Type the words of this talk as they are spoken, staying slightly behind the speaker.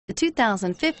The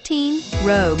 2015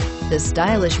 Rogue. The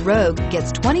stylish Rogue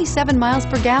gets 27 miles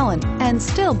per gallon and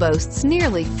still boasts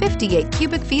nearly 58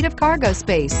 cubic feet of cargo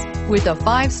space. With a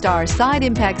 5-star side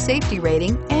impact safety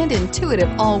rating and intuitive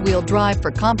all-wheel drive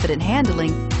for confident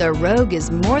handling, the Rogue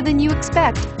is more than you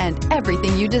expect and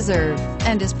everything you deserve,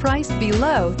 and is priced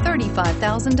below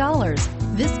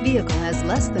 $35,000. This vehicle has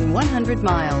less than 100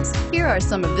 miles. Here are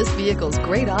some of this vehicle's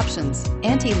great options: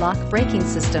 anti-lock braking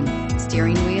system,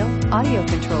 steering wheel audio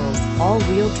controls,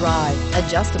 all-wheel drive,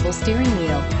 adjustable steering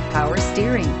wheel, power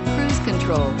steering, cruise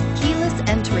control, keyless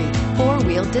entry,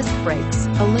 4-wheel disc brakes,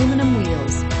 aluminum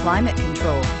wheels, climate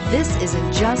control. This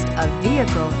isn't just a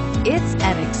vehicle, it's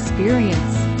an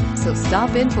experience. So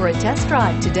stop in for a test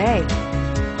drive today.